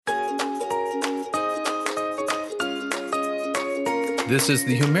This is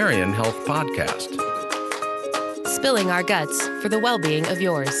the Humarian Health Podcast. Spilling our guts for the well-being of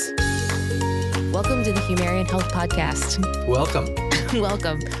yours. Welcome to the Humarian Health Podcast. Welcome.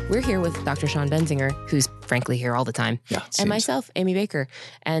 Welcome. We're here with Dr. Sean Benzinger, who's frankly here all the time. Yeah, and myself, Amy Baker.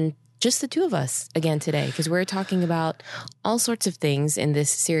 And just the two of us again today, because we're talking about all sorts of things in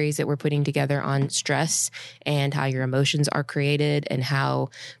this series that we're putting together on stress and how your emotions are created and how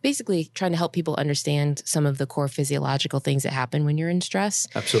basically trying to help people understand some of the core physiological things that happen when you're in stress.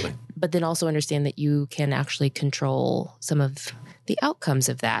 Absolutely. But then also understand that you can actually control some of the outcomes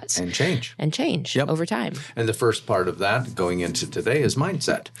of that. And change. Over time. And the first part of that going into today is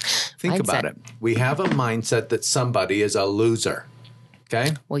mindset. Think about it. We have a mindset that somebody is a loser.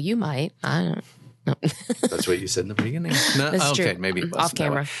 Okay? Well, you might. I don't know. That's what you said in the beginning. No? That's okay, true. maybe it wasn't Off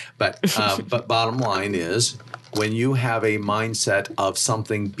camera. But bottom line is, when you have a mindset of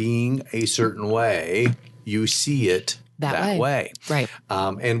something being a certain way, you see it that way. Right.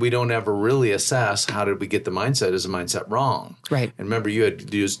 And we don't ever really assess how did we get the mindset. Is the mindset wrong? Right. And remember, you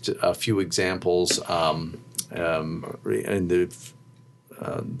had used a few examples in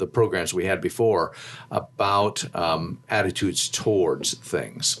the programs we had before about attitudes towards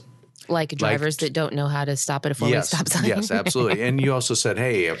things. Like drivers that don't know how to stop at a four-way stop sign. Yes, absolutely. And you also said,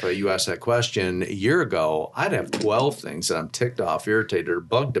 hey, if you asked that question a year ago, I'd have 12 things that I'm ticked off, irritated, or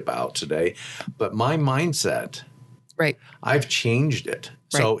bugged about today. But my mindset, right, I've changed it.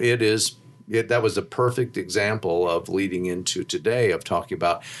 Right. So that was a perfect example of leading into today of talking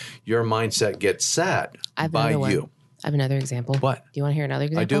about your mindset gets set by you. I have another example. What? Do you want to hear another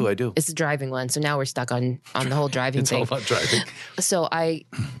example? I do. It's a driving one. So now we're stuck on the whole driving thing. It's all about driving. So I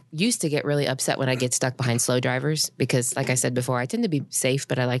used to get really upset when I get stuck behind slow drivers because, like I said before, I tend to be safe,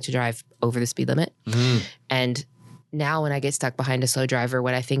 but I like to drive over the speed limit. Mm. And now when I get stuck behind a slow driver,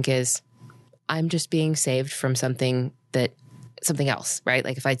 what I think is I'm just being saved from something else, right?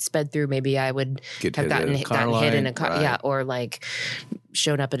 Like if I'd sped through, maybe I would have gotten hit in a car, right. Yeah, or like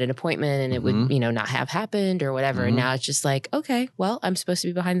shown up at an appointment and it would, not have happened or whatever. And now it's just like, okay, well, I'm supposed to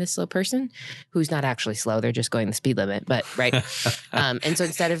be behind this slow person who's not actually slow. They're just going the speed limit, but right. And so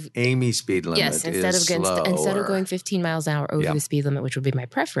instead of Amy's speed limit, instead of going 15 miles an hour over the speed limit, which would be my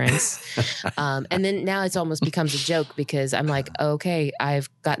preference. And then now it's almost becomes a joke because I'm like, okay, I've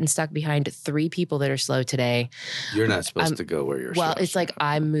gotten stuck behind 3 people that are slow today. You're not supposed to go where you're Well, supposed it's like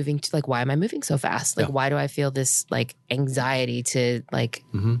I'm moving to why am I moving so fast? Like, why do I feel this anxiety to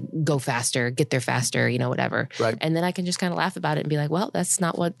go faster, get there faster, whatever. Right. And then I can just kind of laugh about it and be like, well, that's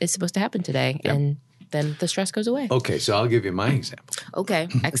not what is supposed to happen today. Yep. And then the stress goes away. Okay, so I'll give you my example. Okay,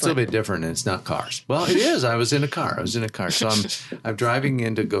 excellent. It's a little bit different, and it's not cars. Well, it is. I was in a car. So I'm driving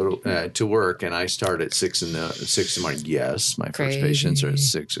in to go to work, and I start at 6 in the morning. Yes, my first patients are at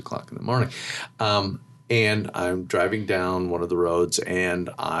 6 o'clock in the morning. And I'm driving down one of the roads, and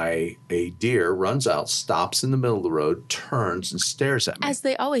a deer runs out, stops in the middle of the road, turns, and stares at me. As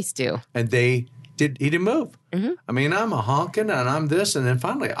they always do. And he didn't move. Mm-hmm. I mean, I'm a honking, and I'm this, and then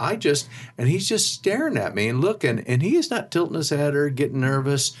finally and he's just staring at me and looking, and he is not tilting his head or getting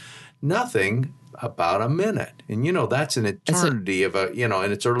nervous, nothing. About a minute. And, that's an eternity and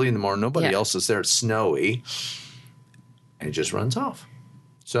it's early in the morning. Nobody else is there. It's snowy. And it just runs off.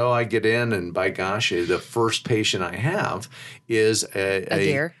 So I get in, and by gosh, the first patient I have is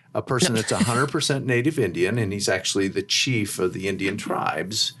a person that's 100% Native Indian, and he's actually the chief of the Indian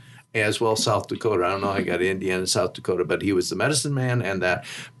tribes, as well as South Dakota. I don't know how he got Indiana and South Dakota, but he was the medicine man and that.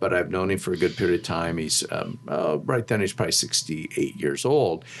 But I've known him for a good period of time. He's right then he's probably 68 years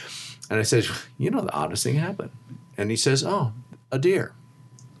old. And I said, the oddest thing happened. And he says, oh, a deer.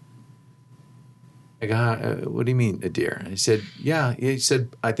 I go, what do you mean, a deer? I said, yeah. He said,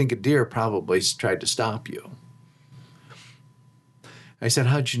 I think a deer probably tried to stop you. I said,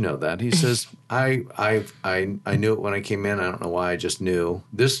 how'd you know that? He says, I knew it when I came in. I don't know why. I just knew.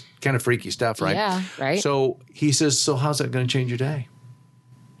 This kind of freaky stuff, right? Yeah, right. So he says, so how's that going to change your day?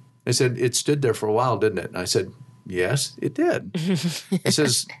 I said, it stood there for a while, didn't it? And I said, yes, it did. He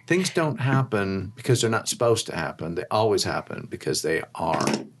says, things don't happen because they're not supposed to happen. They always happen because they are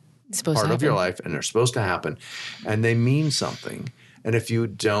part of your life, and they're supposed to happen, and they mean something. And if you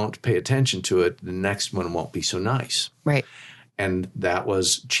don't pay attention to it, the next one won't be so nice. Right. And that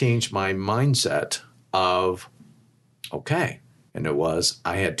changed my mindset of, okay. And it was,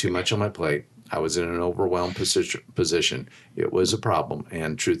 I had too much on my plate. I was in an overwhelmed position. It was a problem.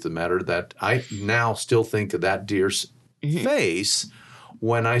 And truth of the matter, that I now still think of that deer's face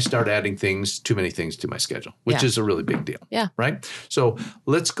when I start adding too many things to my schedule, which is a really big deal. Yeah. Right? So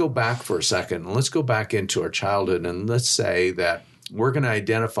let's go back for a second. Let's go back into our childhood, and let's say that we're going to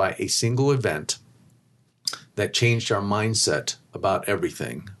identify a single event that changed our mindset about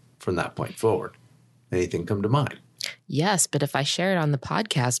everything from that point forward? Anything come to mind? Yes, but if I share it on the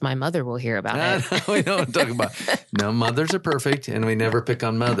podcast, my mother will hear about it. We know what I'm talking about. No, mothers are perfect, and we never pick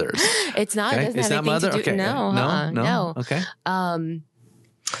on mothers. It's not. Okay? It doesn't It's have not anything mother? to do. Okay. No, no. Okay.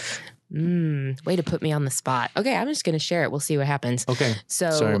 Way to put me on the spot. Okay, I'm just going to share it. We'll see what happens. Okay. So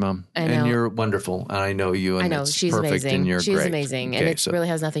sorry, Mom. I know. And you're wonderful. And I know you. And I know it's she's perfect, amazing. And you're she's great. amazing, Okay, and it really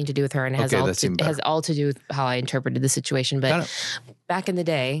has nothing to do with her, and it has all to do with how I interpreted the situation. But back in the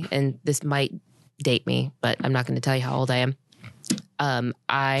day, and this might date me, but I'm not going to tell you how old I am.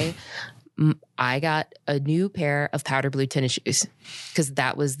 I got a new pair of powder blue tennis shoes because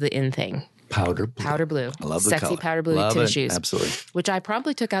that was the in thing. Powder blue. Powder blue. I love the sexy color. powder blue Love tennis it. shoes. Absolutely. Which I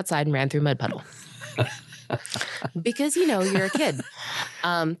promptly took outside and ran through a mud puddle. Because, you're a kid.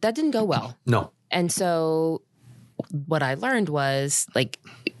 That didn't go well. No. And so what I learned was like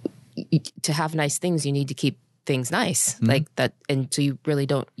to have nice things, you need to keep things nice like that. And so you really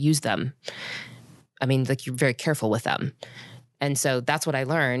don't use them. I mean, like you're very careful with them. And so that's what I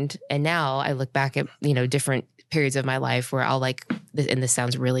learned. And now I look back at, different periods of my life where I'll like, and this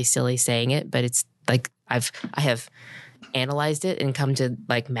sounds really silly saying it, but it's like I have analyzed it and come to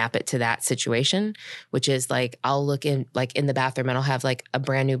like map it to that situation, which is like, I'll look in the bathroom and I'll have like a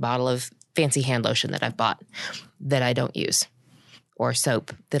brand new bottle of fancy hand lotion that I've bought that I don't use, or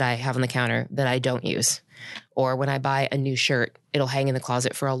soap that I have on the counter that I don't use. Or when I buy a new shirt, it'll hang in the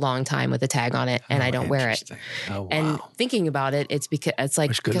closet for a long time with a tag on it and I don't wear it. Oh, wow. And thinking about it, it's because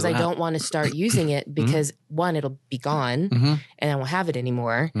I don't want to start using it because one, it'll be gone and I won't have it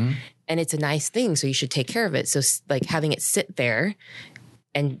anymore. And it's a nice thing. So you should take care of it. So like having it sit there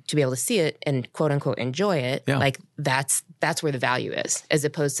and to be able to see it and quote unquote enjoy it, like that's where the value is, as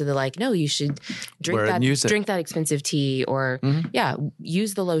opposed to the like, no, you should drink that expensive tea or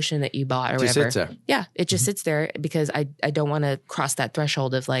use the lotion that you bought or just whatever. sits there. Yeah, it just sits there because I don't want to cross that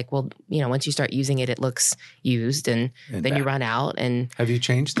threshold of like, well, once you start using it, it looks used and then back. you run out. And Have you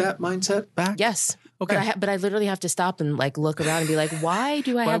changed that mindset back? yes. Okay. But I literally have to stop and like look around and be like, why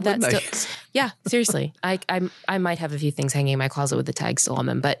do I have that still? Yeah, seriously. I might have a few things hanging in my closet with the tag still on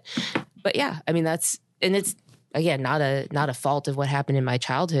them, but yeah, I mean it's again not a fault of what happened in my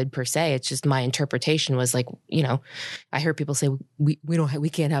childhood per se. It's just my interpretation was like, I hear people say we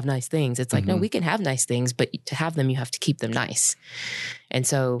can't have nice things. It's like, no, we can have nice things, but to have them, you have to keep them nice. And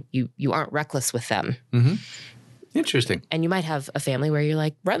so you aren't reckless with them. Mm-hmm. Interesting. And you might have a family where you're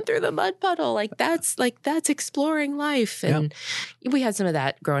like, run through the mud puddle. That's exploring life. And we had some of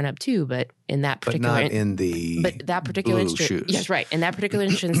that growing up too, but in that particular, but not in the that particular instance, shoes. yes, right. In that particular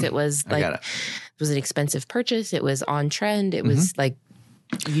instance, it was like, it was an expensive purchase. It was on trend. It was like,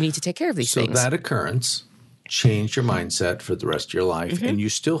 you need to take care of these things. So that occurrence changed your mindset for the rest of your life. And you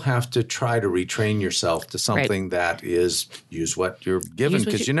still have to try to retrain yourself to something that is use what you're given,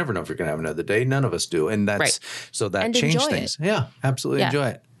 because you never know if you're going to have another day. None of us do. And that's so that and changed things. Yeah, absolutely enjoy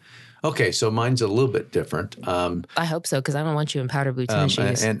it. Okay, so mine's a little bit different. I hope so, because I don't want you in powder blue tennis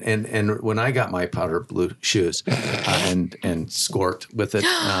shoes. And when I got my powder blue shoes and skort with it,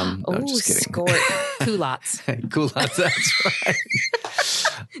 I'm just kidding. Skort, culottes. Culottes, that's right.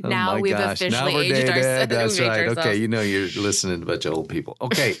 Now we've officially aged ourselves. That's right. Okay, you're listening to a bunch of old people.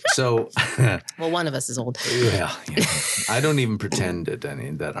 Okay, so well, one of us is old. Yeah. I don't even pretend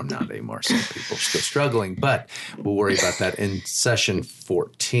that I'm not anymore. Some people are still struggling, but we'll worry about that in session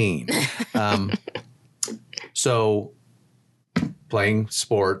 14. So playing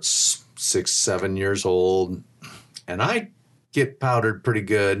sports, 6-7 years old, and I get powdered pretty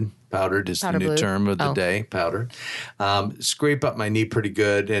good. Powdered is the new term of the day, powdered. Scrape up my knee pretty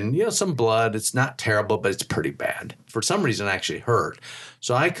good, and some blood. It's not terrible, but it's pretty bad. For some reason, I actually hurt.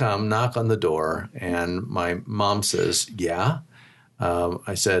 So I come, knock on the door, and my mom says, yeah.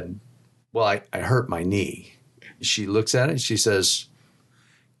 I said, well, I hurt my knee. She looks at it, and she says,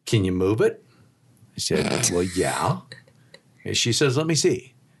 can you move it? I said, well, yeah. And she says, let me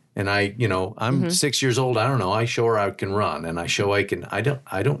see. And I'm 6 years old. I don't know. I show her I can run, and I show I can. I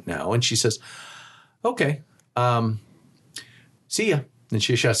don't know. And she says, "Okay, see ya." And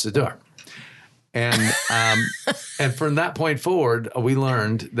she shuts the door. And and from that point forward, we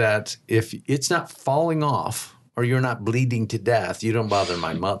learned that if it's not falling off or you're not bleeding to death, you don't bother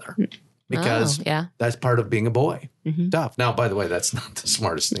my mother, because that's part of being a boy. Tough. Now, by the way, that's not the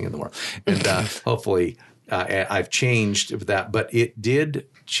smartest thing in the world, and hopefully I've changed that, but it did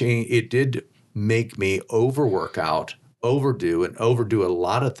change. It did make me overdo a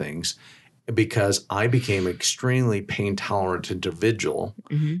lot of things, because I became an extremely pain tolerant individual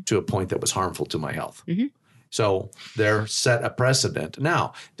to a point that was harmful to my health. So they're set a precedent.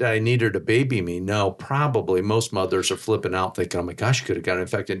 Now, did I need her to baby me? No, probably. Most mothers are flipping out thinking, oh my gosh, you could have got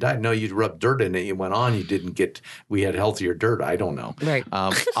infected and died. No, you rubbed dirt in it. You went on. You didn't get, we had healthier dirt. I don't know. Right.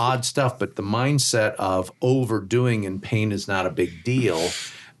 Odd stuff. But the mindset of overdoing and pain is not a big deal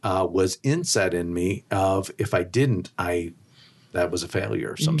was inset in me of if I didn't, that was a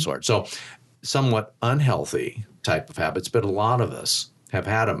failure of some sort. So somewhat unhealthy type of habits, but a lot of us have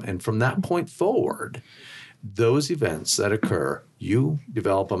had them. And from that point forward, those events that occur, you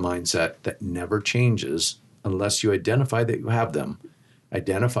develop a mindset that never changes unless you identify that you have them,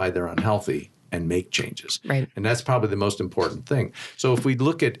 identify they're unhealthy, and make changes. Right. And that's probably the most important thing. So if we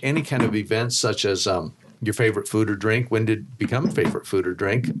look at any kind of events such as your favorite food or drink, when did it become favorite food or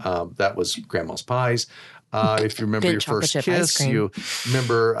drink? That was grandma's pies. If you remember Good your chocolate first chip ice kiss, cream. you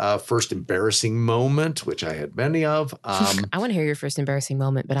remember first embarrassing moment, which I had many of. I want to hear your first embarrassing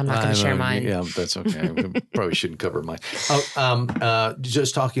moment, but I'm not going to share mine. Yeah, that's okay. I probably shouldn't cover mine.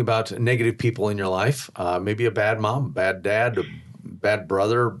 Just talking about negative people in your life, maybe a bad mom, bad dad, a bad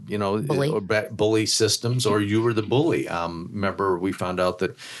brother, Bully. or bully systems, or you were the bully. Remember, we found out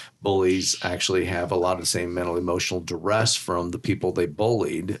that bullies actually have a lot of the same mental emotional duress from the people they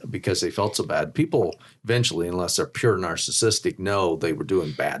bullied because they felt so bad. People eventually, unless they're pure narcissistic, know they were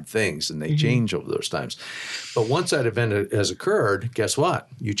doing bad things and they change over those times. But once that event has occurred, guess what?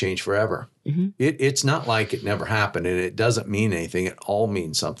 You change forever. It's not like it never happened, and it doesn't mean anything. It all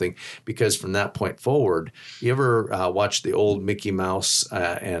means something because from that point forward, you ever watch the old Mickey Mouse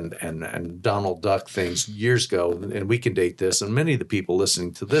and Donald Duck things years ago, and we can date this, and many of the people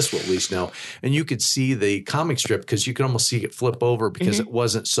listening to this will at least know, and you could see the comic strip because you could almost see it flip over because it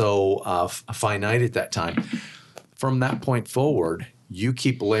wasn't so finite at that time. From that point forward, you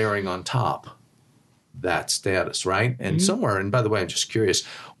keep layering on top that status, right? And somewhere, and by the way, I'm just curious,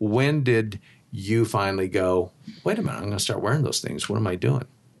 when did you finally go, wait a minute, I'm going to start wearing those things. What am I doing?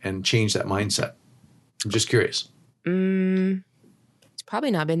 And change that mindset. I'm just curious. It's probably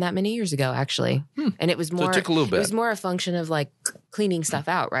not been that many years ago, actually. And it was more. it took a little bit. It was more a function of like cleaning stuff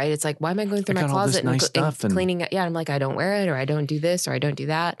out, right? It's like, why am I going through my got all this closet nice and stuff and- cleaning it? Yeah, I'm like, I don't wear it, or I don't do this, or I don't do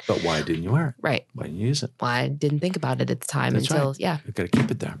that. But why didn't you wear it? Right. Why didn't you use it? Well, I didn't think about it at the time That's until, right. yeah. You've got to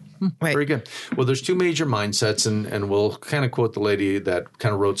keep it there. Right. Very good. Well, there's two major mindsets, and we'll kind of quote the lady that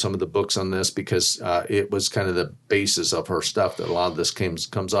kind of wrote some of the books on this because it was kind of the basis of her stuff that a lot of this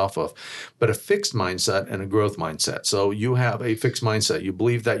comes off of. But a fixed mindset and a growth mindset. So you have a fixed mindset. You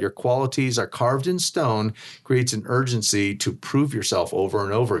believe that your qualities are carved in stone, creates an urgency to prove yourself over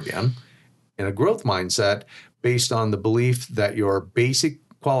and over again. And a growth mindset based on the belief that your basic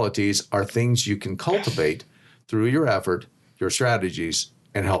qualities are things you can cultivate through your effort, your strategies,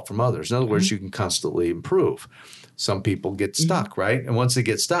 and help from others. In other words, you can constantly improve. Some people get stuck, right? And once they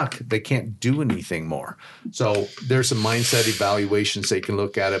get stuck, they can't do anything more. So there's some mindset evaluations they can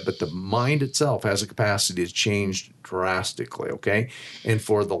look at it, but the mind itself has a capacity to change drastically, okay? And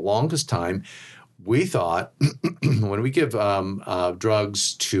for the longest time, we thought when we give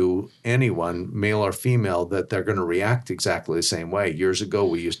drugs to anyone, male or female, that they're going to react exactly the same way. Years ago,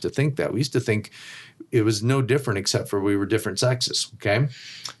 we used to think that. We used to think it was no different except for we were different sexes, okay?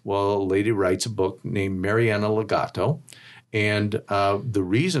 Well, a lady writes a book named Mariana Legato, and the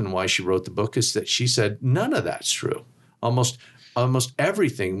reason why she wrote the book is that she said none of that's true. Almost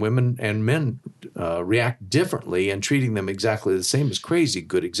everything, women and men react differently, and treating them exactly the same is crazy.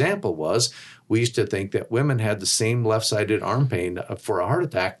 Good example was we used to think that women had the same left-sided arm pain for a heart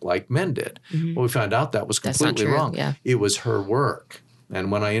attack like men did. Well, we found out that was completely wrong. Yeah. It was her work. And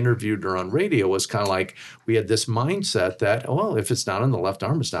when I interviewed her on radio, it was kind of like we had this mindset that, well, if it's not on the left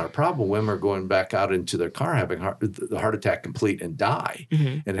arm, it's not a problem. Women are going back out into their car having the heart attack complete and die.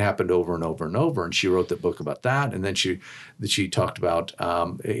 And it happened over and over and over. And she wrote the book about that. And then she talked about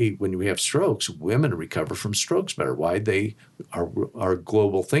when we have strokes, women recover from strokes better. Why? They are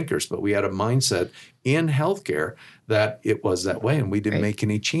global thinkers. But we had a mindset in healthcare that it was that way, and we didn't make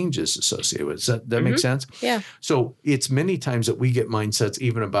any changes associated with it. Does that make sense? Yeah. So it's many times that we get mindsets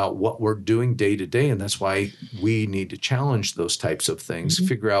even about what we're doing day to day, and that's why we need to challenge those types of things,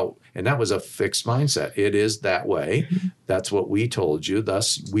 figure out, and that was a fixed mindset. It is that way. That's what we told you.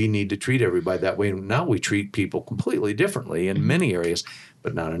 Thus, we need to treat everybody that way. And now we treat people completely differently in many areas,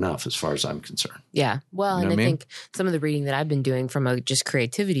 but not enough as far as I'm concerned. Yeah. Well, You know and what I I mean? think some of the reading that I've been doing from a just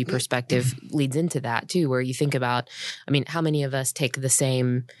creativity perspective leads into that too, where you think about, I mean, how many of us take the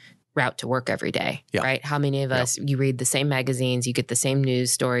same route to work every day, Yeah. right? How many of us, you read the same magazines, you get the same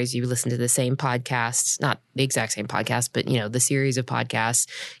news stories, you listen to the same podcasts, not the exact same podcast, but the series of podcasts,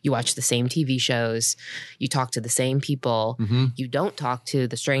 you watch the same TV shows, you talk to the same people, you don't talk to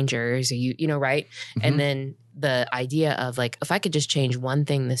the strangers, right? And then the idea of like, if I could just change one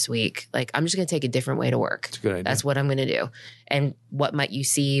thing this week, like I'm just going to take a different way to work. That's a good idea. That's what I'm going to do. And what might you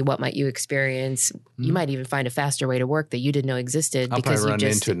see? What might you experience? You might even find a faster way to work that you didn't know existed. I'll because probably you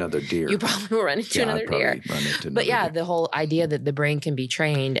run into another deer. You probably will run into another deer. But yeah, the whole idea that the brain can be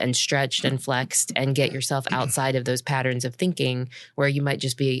trained and stretched and flexed and get yourself outside of those patterns of thinking where you might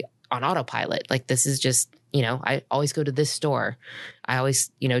just be on autopilot. Like this is just, I always go to this store. I always,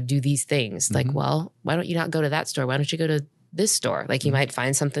 do these things. Like, well, why don't you not go to that store? Why don't you go to this store? Like you might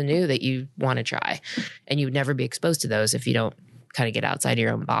find something new that you want to try, and you would never be exposed to those if you don't kind of get outside of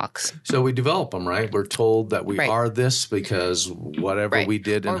your own box. So we develop them, right? We're told that we are this because whatever we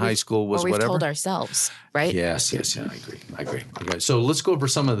did in high school was we've whatever. told ourselves, right? Yes, I agree. Okay, so let's go over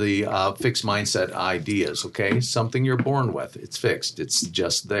some of the fixed mindset ideas, okay? Something you're born with. It's fixed. It's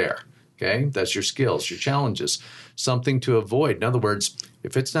just there, okay? That's your skills, your challenges. Something to avoid. In other words,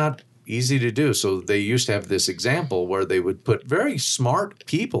 if it's not easy to do. So they used to have this example where they would put very smart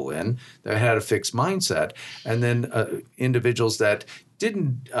people in that had a fixed mindset, and then individuals that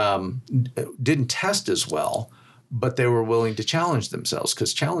didn't test as well, but they were willing to challenge themselves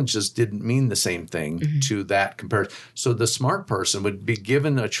because challenges didn't mean the same thing to that compared. So the smart person would be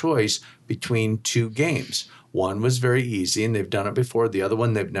given a choice between two games. One was very easy and they've done it before. The other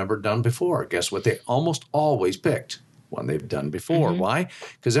one they've never done before. Guess what? They almost always picked one they've done before. Why?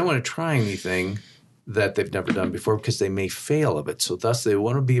 Because they want to try anything that they've never done before because they may fail of it. So thus they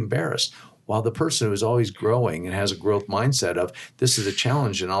want to be embarrassed. While the person who is always growing and has a growth mindset of this is a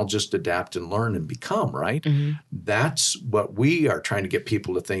challenge and I'll just adapt and learn and become, right? That's what we are trying to get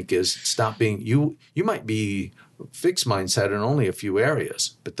people to think is stop being, you might be fixed mindset in only a few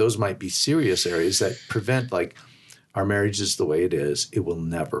areas, but those might be serious areas that prevent, like our marriage is the way it is, it will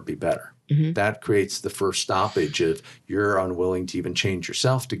never be better. That creates the first stoppage of you're unwilling to even change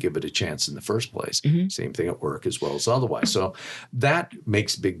yourself to give it a chance in the first place. Same thing at work as well as otherwise. So that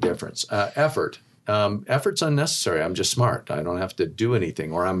makes a big difference. Effort. Effort's unnecessary. I'm just smart. I don't have to do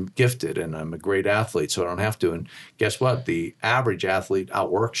anything, or I'm gifted and I'm a great athlete, so I don't have to. And guess what? The average athlete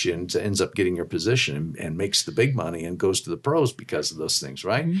outworks you and ends up getting your position and makes the big money and goes to the pros because of those things,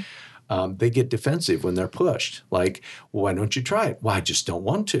 right? They get defensive when they're pushed. Like, why don't you try it? Well, I just don't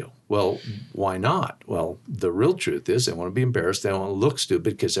want to. Well, why not? Well, the real truth is they want to be embarrassed. They don't want to look stupid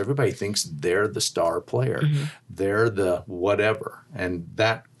because everybody thinks they're the star player. They're the whatever. And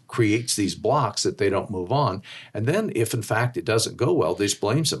that creates these blocks that they don't move on. And then if, in fact, it doesn't go well, they just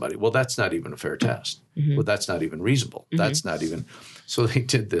blame somebody. Well, that's not even a fair test. Well, that's not even reasonable. That's not even. So they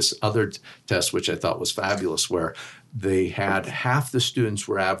did this other test, which I thought was fabulous, where they had half the students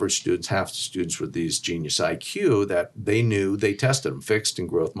were average students, half the students were these genius IQ that they knew they tested them, fixed and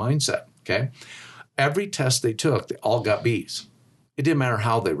growth mindset, okay? Every test they took, they all got Bs. It didn't matter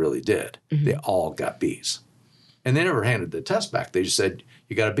how they really did. They all got Bs. And they never handed the test back. They just said,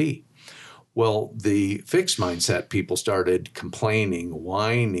 you got a B. Well, the fixed mindset people started complaining,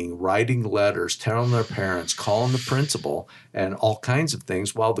 whining, writing letters, telling their parents, calling the principal, and all kinds of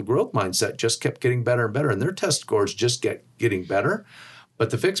things, while the growth mindset just kept getting better and better. And their test scores just getting better.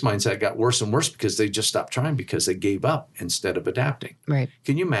 But the fixed mindset got worse and worse because they just stopped trying because they gave up instead of adapting. Right.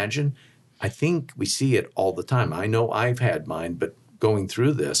 Can you imagine? I think we see it all the time. I know I've had mine, but going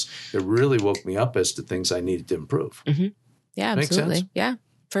through this, it really woke me up as to things I needed to improve. Yeah, absolutely. Yeah.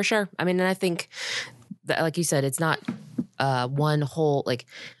 For sure. I mean, and I think, that, like you said, it's not one whole, like,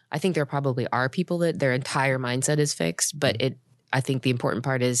 I think there probably are people that their entire mindset is fixed, but I think the important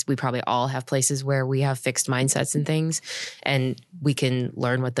part is we probably all have places where we have fixed mindsets and things, and we can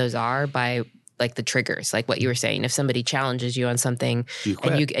learn what those are by like the triggers, like what you were saying. If somebody challenges you on something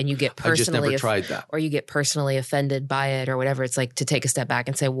and you get personally, I just never tried that, or you get personally offended by it or whatever, it's like to take a step back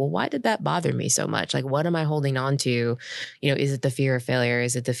and say, well, why did that bother me so much? Like, what am I holding on to? Is it the fear of failure?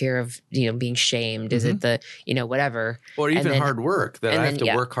 Is it the fear of, being shamed? Is it the, whatever? Or even hard work that I have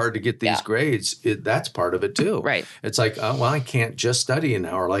to work hard to get these grades. That's part of it too. Right. It's like, well, I can't just study an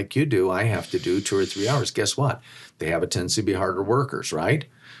hour like you do. I have to do 2 or 3 hours. Guess what? They have a tendency to be harder workers, right?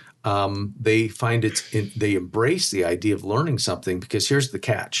 They find they embrace the idea of learning something because here's the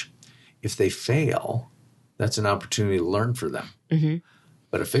catch. If they fail, that's an opportunity to learn for them.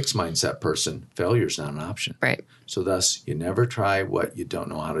 But a fixed mindset person, failure is not an option. Right. So thus, you never try what you don't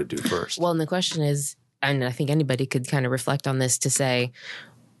know how to do first. Well, and the question is, and I think anybody could kind of reflect on this to say,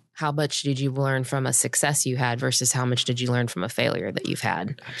 how much did you learn from a success you had versus how much did you learn from a failure that you've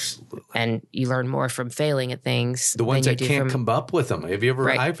had? Absolutely. And you learn more from failing at things. The ones that can't come up with them. Have you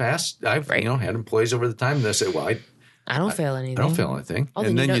ever, I've had employees over the time that say, well, I don't fail anything. I don't fail anything. Oh,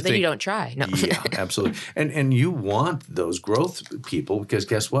 and then you you think, don't try. No. yeah, absolutely. And you want those growth people because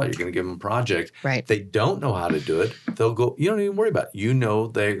guess what? You're going to give them a project. Right. If they don't know how to do it, they'll go, you don't even worry about it. You know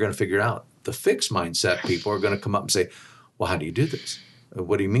they're going to figure it out. The fixed mindset people are going to come up and say, well, how do you do this?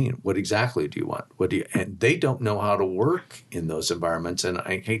 What do you mean? What exactly do you want? And they don't know how to work in those environments. And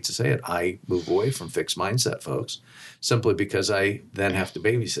I hate to say it, I move away from fixed mindset folks simply because I then have to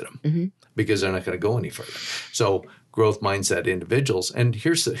babysit them because they're not going to go any further. So growth mindset individuals, and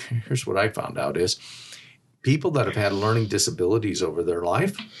here's what I found out is people that have had learning disabilities over their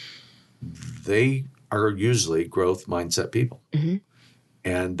life, they are usually growth mindset people.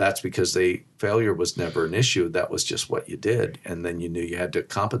 And that's because failure was never an issue. That was just what you did. And then you knew you had to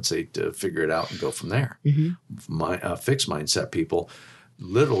compensate to figure it out and go from there. Fixed mindset people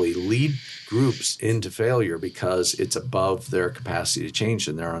literally lead groups into failure because it's above their capacity to change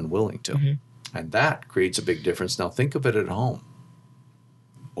and they're unwilling to. And that creates a big difference. Now think of it at home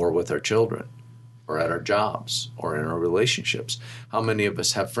or with our children or at our jobs or in our relationships. How many of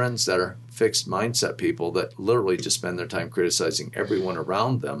us have friends that are fixed mindset people that literally just spend their time criticizing everyone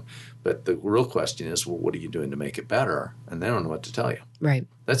around them? But the real question is, well, what are you doing to make it better? And they don't know what to tell you. Right.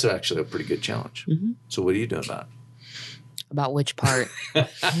 That's actually a pretty good challenge. So what are you doing about it? About which part?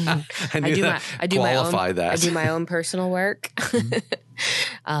 I do my own personal work.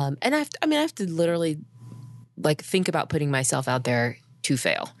 And I have to literally like think about putting myself out there to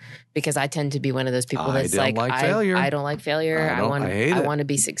fail because I tend to be one of those people that's failure. I don't like failure. I want to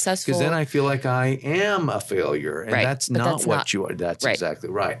be successful. Because then I feel like I am a failure, and that's not what you are. That's exactly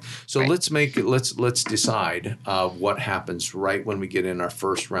right. So let's decide what happens right when we get in our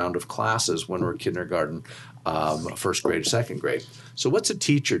first round of classes when we're kindergarten, first grade, second grade. So what's a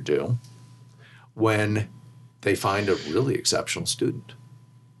teacher do when they find a really exceptional student?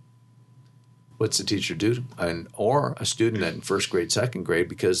 What's the teacher do? Or a student in first grade, second grade,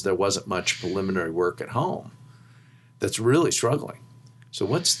 because there wasn't much preliminary work at home that's really struggling. So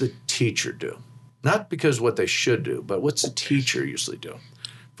what's the teacher do? Not because what they should do, but what's the teacher usually do?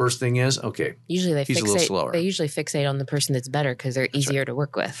 First thing is, okay, usually he's a little slower. They usually fixate on the person that's better because they're easier to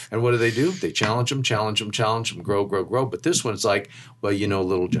work with. And what do? They challenge them, grow. But this one's like, well,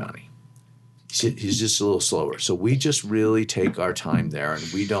 little Johnny. He's just a little slower. So we just really take our time there and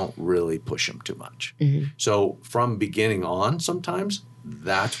we don't really push him too much. So from beginning on, sometimes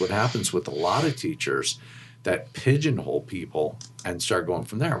that's what happens with a lot of teachers that pigeonhole people and start going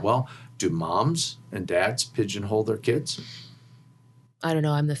from there. Well, do moms and dads pigeonhole their kids? I don't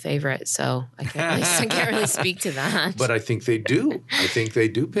know. I'm the favorite, so I can't really speak to that. But I think they do. I think they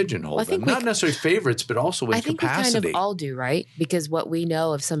do pigeonhole them. Not necessarily favorites, but also in capacity. I think we kind of all do, right? Because what we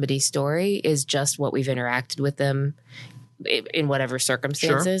know of somebody's story is just what we've interacted with them in whatever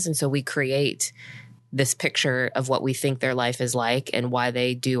circumstances. And so we create this picture of what we think their life is like and why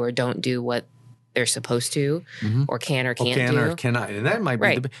they do or don't do what they're supposed to or can or can't do. Or cannot. And that might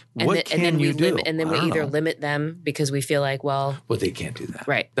be what can you do? And then we either limit them because we feel like, well, they can't do that.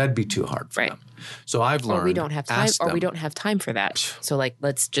 Right. That'd be too hard for them. So I've learned. Or we don't have time, we don't have time for that. So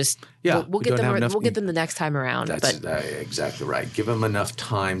let's just we'll get them the next time around. That's exactly right. Give them enough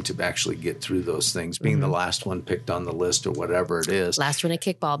time to actually get through those things. Being the last one picked on the list or whatever it is. Last one at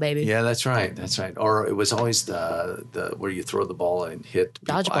kickball, baby. Yeah, that's right. That's right. Or it was always the where you throw the ball and hit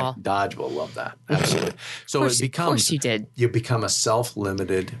dodgeball. Dodgeball, love that. Absolutely. So it becomes. Of course you did. You become a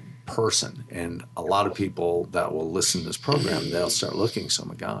self-limited person, and a lot of people that will listen to this program, they'll start looking. So,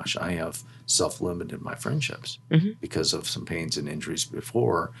 my gosh, I have self-limited my friendships because of some pains and injuries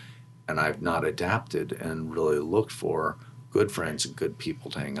before, and I've not adapted and really looked for good friends and good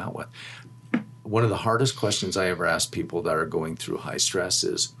people to hang out with. One of the hardest questions I ever ask people that are going through high stress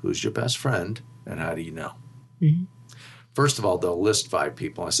is, who's your best friend and how do you know? First of all, they'll list 5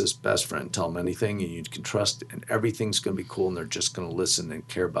 people. I says, best friend, tell them anything and you can trust and everything's going to be cool and they're just going to listen and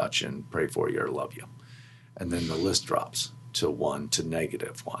care about you and pray for you or love you. And then the list drops to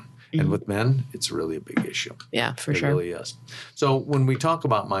 -1. And with men, it's really a big issue. Yeah, for sure. It really is. So when we talk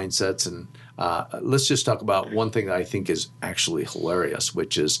about mindsets, and let's just talk about one thing that I think is actually hilarious,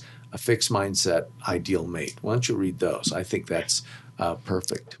 which is a fixed mindset ideal mate. Why don't you read those? I think that's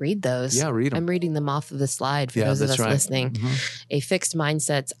perfect. Read those. Yeah, read them. I'm reading them off of the slide for those of us listening. A fixed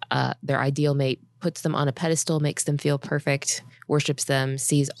mindset, their ideal mate puts them on a pedestal, makes them feel perfect, worships them,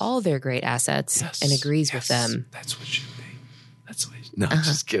 sees all their great assets, and agrees with them. That's what should be. No, I'm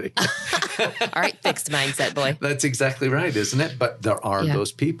just kidding. All right, fixed mindset, boy. That's exactly right, isn't it? But there are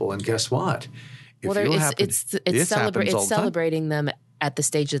those people, and guess what? It's celebrating them at the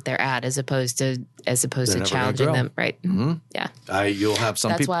stage that they're at, as opposed to never gonna challenging grow. them. Right. Yeah. You'll have some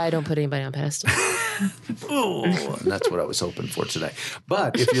That's people. why I don't put anybody on pedestal. Oh, and that's what I was hoping for today.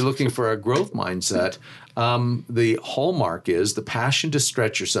 But if you're looking for a growth mindset, the hallmark is the passion to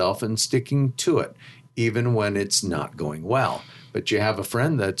stretch yourself and sticking to it, even when it's not going well. But you have a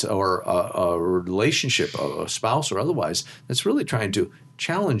friend or a relationship, a spouse or otherwise, that's really trying to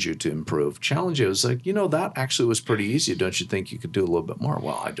challenge you to improve. Challenge you. It's like, that actually was pretty easy. Don't you think you could do a little bit more?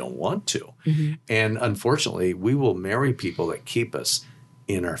 Well, I don't want to. And unfortunately, we will marry people that keep us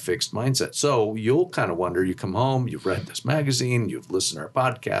in our fixed mindset. So you'll kind of wonder, you come home, you've read this magazine, you've listened to our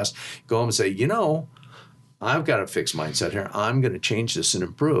podcast, go home and say, I've got a fixed mindset here. I'm going to change this and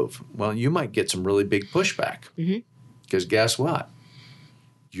improve. Well, you might get some really big pushback. Because guess what?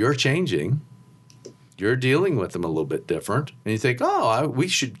 You're changing. You're dealing with them a little bit different. And you think, we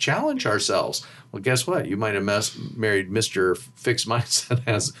should challenge ourselves. Well, guess what? You might have married Mr. Fixed Mindset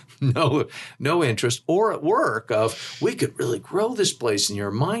has no interest. Or at work we could really grow this place, and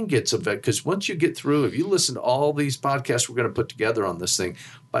your mind gets affected. Because once you get through, if you listen to all these podcasts we're going to put together on this thing,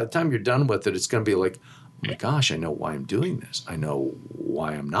 by the time you're done with it, it's going to be like, oh my gosh, I know why I'm doing this. I know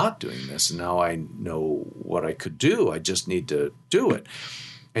why I'm not doing this. And now I know what I could do. I just need to do it.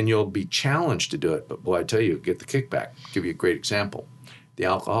 And you'll be challenged to do it. But boy, I tell you, get the kickback. I'll give you a great example. The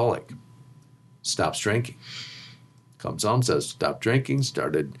alcoholic stops drinking. Comes home, says, stop drinking,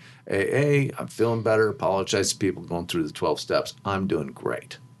 started AA. I'm feeling better. Apologize to people going through the 12 steps. I'm doing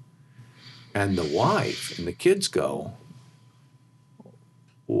great. And the wife and the kids go,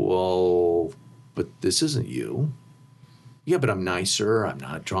 well, but this isn't you. Yeah, but I'm nicer. I'm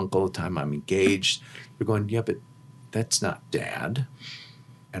not drunk all the time. I'm engaged. You're going, yeah, but that's not Dad.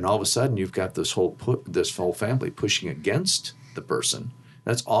 And all of a sudden, you've got this whole family pushing against the person.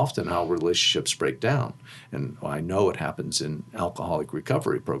 That's often how relationships break down. And I know it happens in alcoholic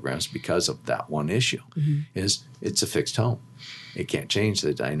recovery programs because of that one issue. Is it's a fixed home. It can't change.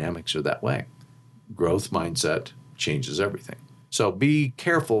 The dynamics are that way. Growth mindset changes everything. So be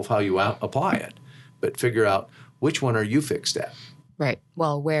careful of how you apply it, but figure out which one are you fixed at. Right.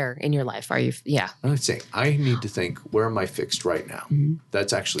 Well, where in your life are you? Yeah. I'm saying I need to think, where am I fixed right now?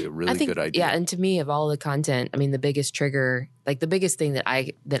 That's actually a really good idea. Yeah. And to me, of all the content, I mean, the biggest trigger, like the biggest thing that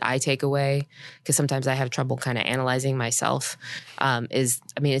I take away, because sometimes I have trouble kind of analyzing myself, it's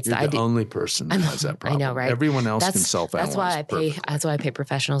You're the idea. only person that has that problem. I know, right? Everyone else can self-analyze. That's why I pay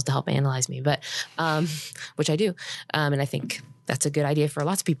professionals to help analyze me, but which I do, and I think that's a good idea for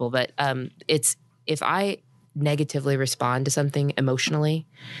lots of people. But it's if I negatively respond to something emotionally,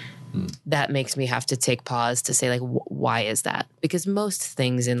 that makes me have to take pause to say, like, why is that? Because many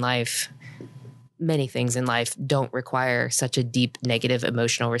things in life don't require such a deep negative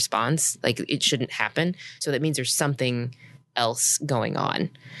emotional response. Like, it shouldn't happen. So that means there's something else going on,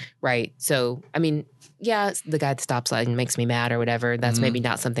 right? So, I mean, yeah, the guy at the stop sign makes me mad or whatever. That's maybe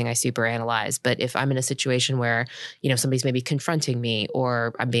not something I super analyze. But if I'm in a situation where, somebody's maybe confronting me,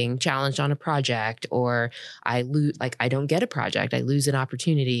 or I'm being challenged on a project, or I don't get a project, I lose an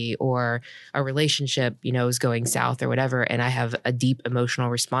opportunity, or a relationship, is going south or whatever, and I have a deep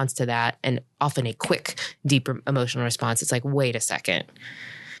emotional response to that, and often a quick, deep emotional response, it's like, wait a second.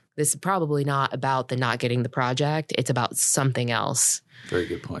 This is probably not about the not getting the project. It's about something else. Very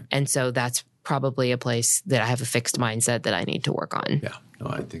good point. And so that's probably a place that I have a fixed mindset that I need to work on. Yeah, no,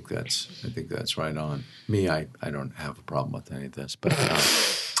 I think that's right on. Me, I don't have a problem with any of this, but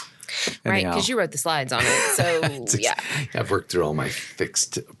right, because you wrote the slides on it. So yeah, I've worked through all my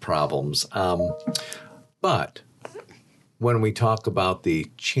fixed problems. But when we talk about the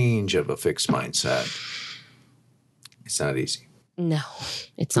change of a fixed mindset, it's not easy. No,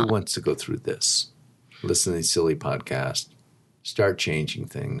 it's not. Who wants to go through this? Listen to these silly podcasts. Start changing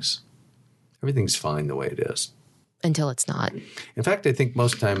things. Everything's fine the way it is. Until it's not. In fact, I think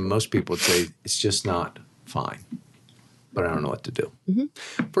most people would say it's just not fine. But I don't know what to do.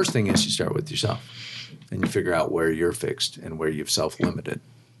 First thing is you start with yourself. And you figure out where you're fixed and where you've self-limited.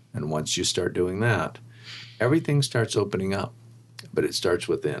 And once you start doing that, everything starts opening up. But it starts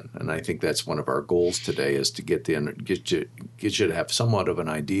within. And I think that's one of our goals today, is to get you to have somewhat of an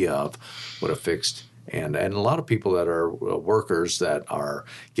idea of what a fixed and a lot of people that are workers that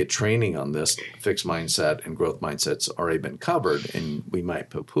get training on this fixed mindset and growth mindset's already been covered, and we might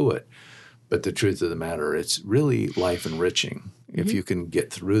poo-poo it. But the truth of the matter, it's really life enriching if you can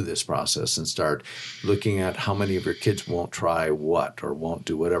get through this process and start looking at how many of your kids won't try what or won't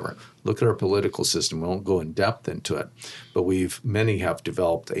do whatever. Look at our political system. We won't go in depth into it, but many have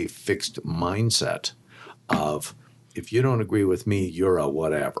developed a fixed mindset of, if you don't agree with me, you're a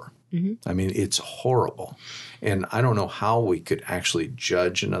whatever. I mean, it's horrible. And I don't know how we could actually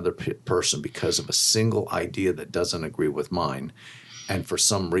judge another person because of a single idea that doesn't agree with mine. And for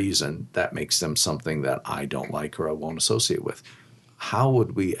some reason, that makes them something that I don't like or I won't associate with. How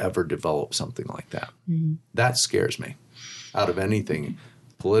would we ever develop something like that? That scares me. Out of anything,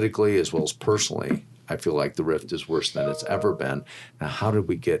 politically as well as personally, I feel like the rift is worse than it's ever been. Now,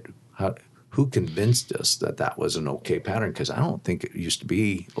 who convinced us that that was an okay pattern? Because I don't think it used to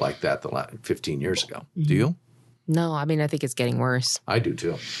be like that 15 years ago. Do you? No, I mean, I think it's getting worse. I do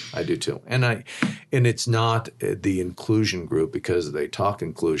too. And it's not the inclusion group because they talk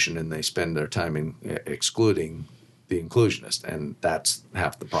inclusion and they spend their time excluding the inclusionist, and that's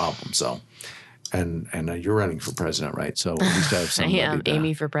half the problem. So, and you're running for president, right? So at least I have somebody. I am.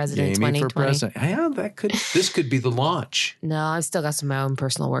 Amy for president. Amy 2020. for president. Yeah, this could be the launch. No, I've still got some of my own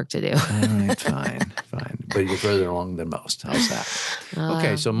personal work to do. All right, fine. But you're further along than most. How's that?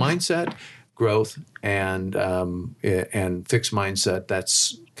 Okay, so mindset, growth, and fixed mindset.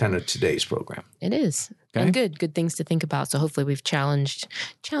 That's kind of today's program. It is. Okay. And good things to think about. So hopefully we've challenged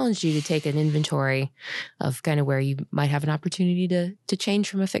you to take an inventory of kind of where you might have an opportunity to change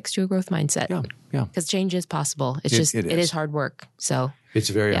from a fixed to a growth mindset. Yeah. Because change is possible. It's it is hard work. So it's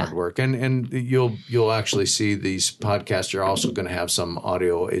very hard work, and you'll actually see these podcasts are also going to have some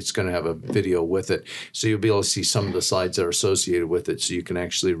audio. It's going to have a video with it, so you'll be able to see some of the slides that are associated with it, so you can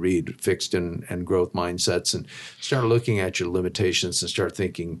actually read fixed and growth mindsets and start looking at your limitations and start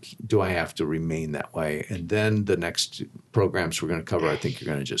thinking, do I have to remain that way? And then the next programs we're going to cover, I think you're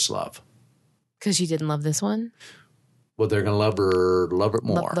going to just love. Because you didn't love this one? Well, they're going to love it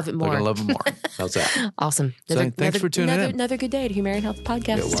more. Love it more. They're going to love it more. How's that? Awesome. Thanks for tuning in. Another good day at Humarian Health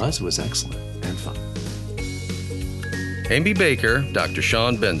Podcast. It was excellent and fun. Amy Baker, Dr.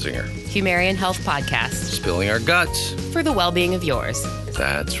 Sean Benzinger. Humarian Health Podcast. Spilling our guts. For the well-being of yours.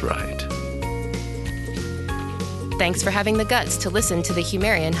 That's right. Thanks for having the guts to listen to the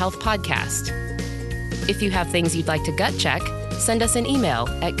Humarian Health Podcast. If you have things you'd like to gut check, send us an email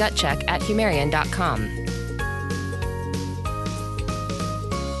at gutcheck@humarian.com.